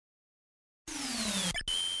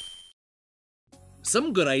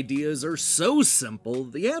Some good ideas are so simple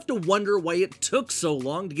that you have to wonder why it took so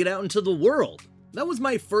long to get out into the world. That was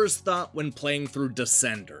my first thought when playing through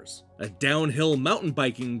Descenders, a downhill mountain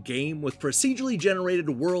biking game with procedurally generated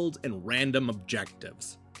worlds and random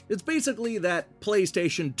objectives. It's basically that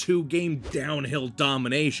PlayStation 2 game Downhill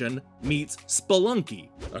Domination meets Spelunky,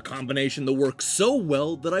 a combination that works so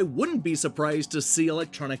well that I wouldn't be surprised to see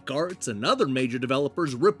Electronic Arts and other major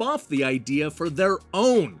developers rip off the idea for their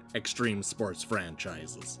own extreme sports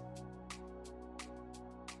franchises.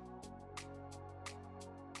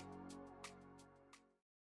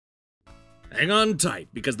 Hang on tight,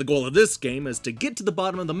 because the goal of this game is to get to the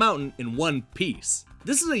bottom of the mountain in one piece.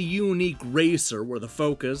 This is a unique racer where the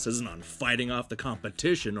focus isn't on fighting off the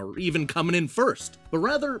competition or even coming in first, but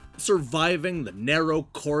rather surviving the narrow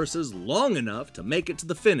courses long enough to make it to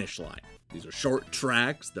the finish line. These are short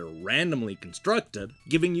tracks, they're randomly constructed,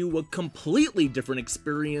 giving you a completely different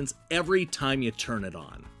experience every time you turn it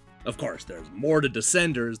on. Of course, there's more to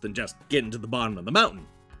Descenders than just getting to the bottom of the mountain.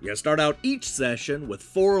 You start out each session with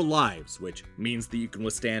 4 lives, which means that you can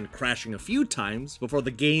withstand crashing a few times before the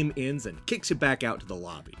game ends and kicks you back out to the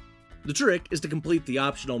lobby. The trick is to complete the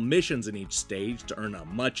optional missions in each stage to earn a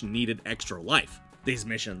much needed extra life. These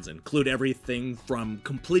missions include everything from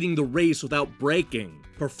completing the race without braking,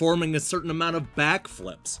 performing a certain amount of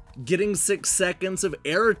backflips, getting 6 seconds of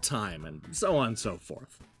airtime, and so on and so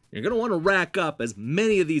forth. You're going to want to rack up as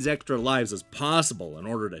many of these extra lives as possible in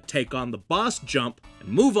order to take on the boss jump and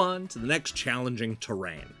move on to the next challenging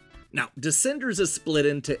terrain. Now, Descenders is split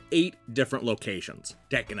into 8 different locations,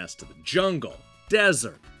 taking us to the jungle,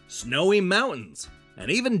 desert, snowy mountains,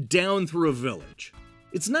 and even down through a village.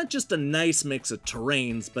 It's not just a nice mix of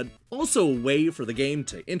terrains, but also a way for the game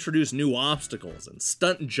to introduce new obstacles and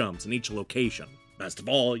stunt jumps in each location. Best of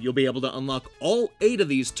all, you'll be able to unlock all 8 of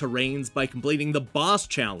these terrains by completing the boss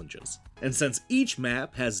challenges. And since each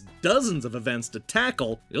map has dozens of events to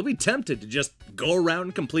tackle, you'll be tempted to just go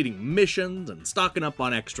around completing missions and stocking up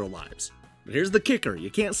on extra lives. But here's the kicker,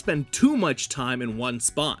 you can't spend too much time in one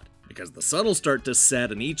spot, because the sun will start to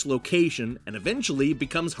set in each location and eventually it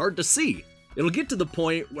becomes hard to see. It'll get to the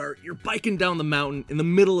point where you're biking down the mountain in the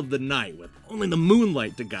middle of the night with only the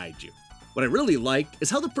moonlight to guide you. What I really like is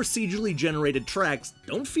how the procedurally generated tracks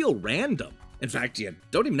don't feel random. In fact, you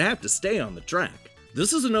don't even have to stay on the track.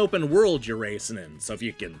 This is an open world you're racing in, so if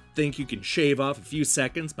you think you can shave off a few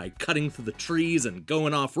seconds by cutting through the trees and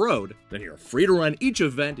going off-road, then you're free to run each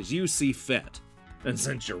event as you see fit. And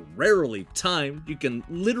since you're rarely timed, you can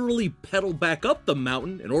literally pedal back up the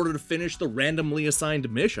mountain in order to finish the randomly assigned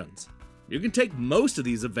missions. You can take most of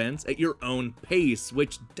these events at your own pace,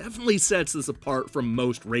 which definitely sets this apart from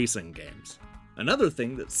most racing games. Another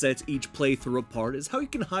thing that sets each playthrough apart is how you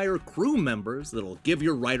can hire crew members that'll give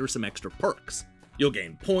your rider some extra perks. You'll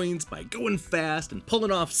gain points by going fast and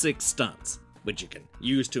pulling off 6 stunts, which you can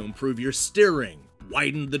use to improve your steering,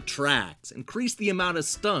 widen the tracks, increase the amount of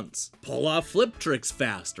stunts, pull off flip tricks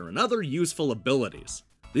faster, and other useful abilities.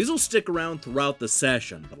 These will stick around throughout the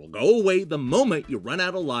session, but will go away the moment you run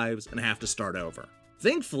out of lives and have to start over.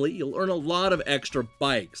 Thankfully, you'll earn a lot of extra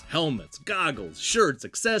bikes, helmets, goggles, shirts,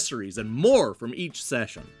 accessories, and more from each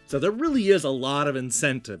session. So there really is a lot of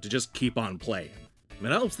incentive to just keep on playing. It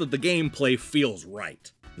helps that the gameplay feels right.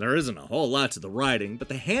 There isn't a whole lot to the riding, but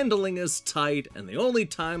the handling is tight, and the only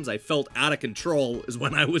times I felt out of control is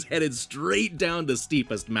when I was headed straight down the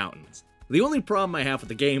steepest mountains. The only problem I have with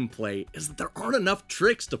the gameplay is that there aren't enough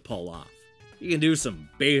tricks to pull off. You can do some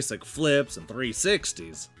basic flips and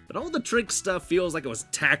 360s, but all the trick stuff feels like it was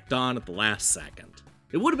tacked on at the last second.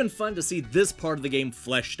 It would have been fun to see this part of the game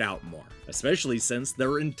fleshed out more, especially since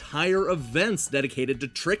there are entire events dedicated to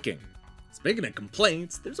tricking. Speaking of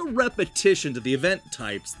complaints, there's a repetition to the event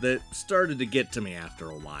types that started to get to me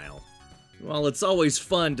after a while. While it's always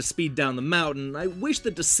fun to speed down the mountain, I wish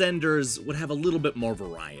that Descenders would have a little bit more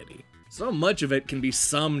variety. So much of it can be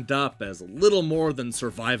summed up as little more than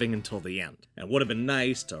surviving until the end, and would have been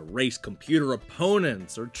nice to race computer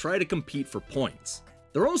opponents or try to compete for points.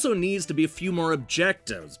 There also needs to be a few more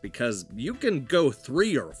objectives, because you can go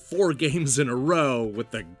 3 or 4 games in a row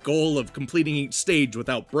with the goal of completing each stage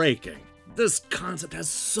without breaking. This concept has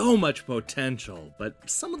so much potential, but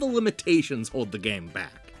some of the limitations hold the game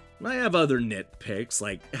back. I have other nitpicks,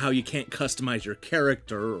 like how you can't customize your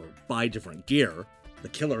character or buy different gear. The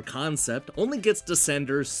killer concept only gets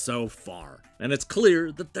Descenders so far, and it's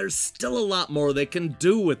clear that there's still a lot more they can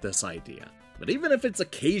do with this idea. But even if it's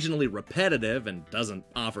occasionally repetitive and doesn't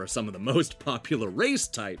offer some of the most popular race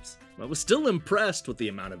types, I was still impressed with the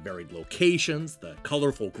amount of varied locations, the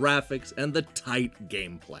colorful graphics, and the tight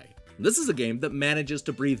gameplay. This is a game that manages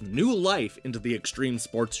to breathe new life into the extreme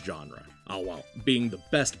sports genre, all while being the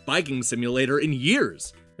best biking simulator in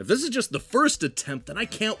years. If this is just the first attempt, then I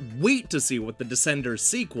can't wait to see what the Descenders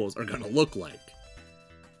sequels are gonna look like.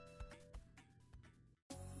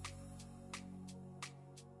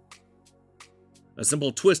 A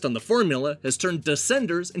simple twist on the formula has turned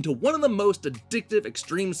Descenders into one of the most addictive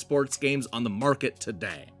extreme sports games on the market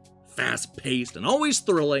today. Fast-paced and always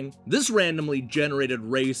thrilling, this randomly generated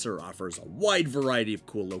racer offers a wide variety of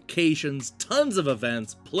cool locations, tons of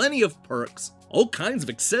events, plenty of perks, all kinds of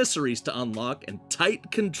accessories to unlock, and tight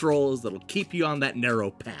controls that'll keep you on that narrow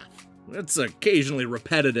path. It's occasionally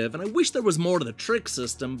repetitive, and I wish there was more to the trick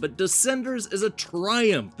system, but Descenders is a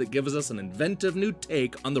triumph that gives us an inventive new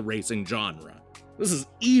take on the racing genre. This is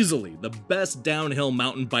easily the best downhill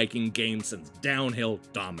mountain biking game since Downhill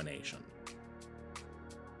Domination.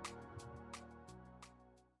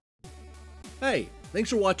 Hey,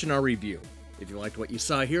 thanks for watching our review. If you liked what you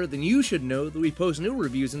saw here, then you should know that we post new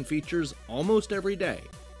reviews and features almost every day.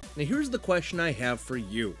 Now here's the question I have for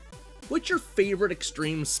you. What's your favorite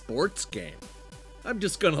extreme sports game? I'm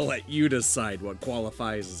just gonna let you decide what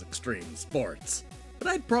qualifies as extreme sports. But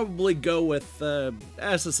I'd probably go with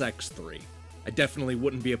SSX 3. I definitely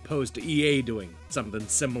wouldn't be opposed to EA doing something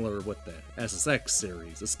similar with the SSX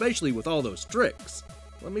series, especially with all those tricks.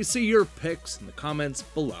 Let me see your picks in the comments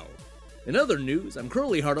below. In other news, I'm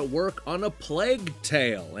currently hard at work on A Plague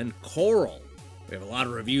Tale and Coral. We have a lot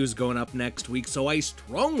of reviews going up next week, so I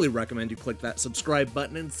strongly recommend you click that subscribe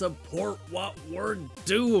button and support what we're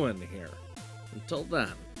doing here. Until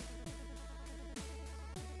then.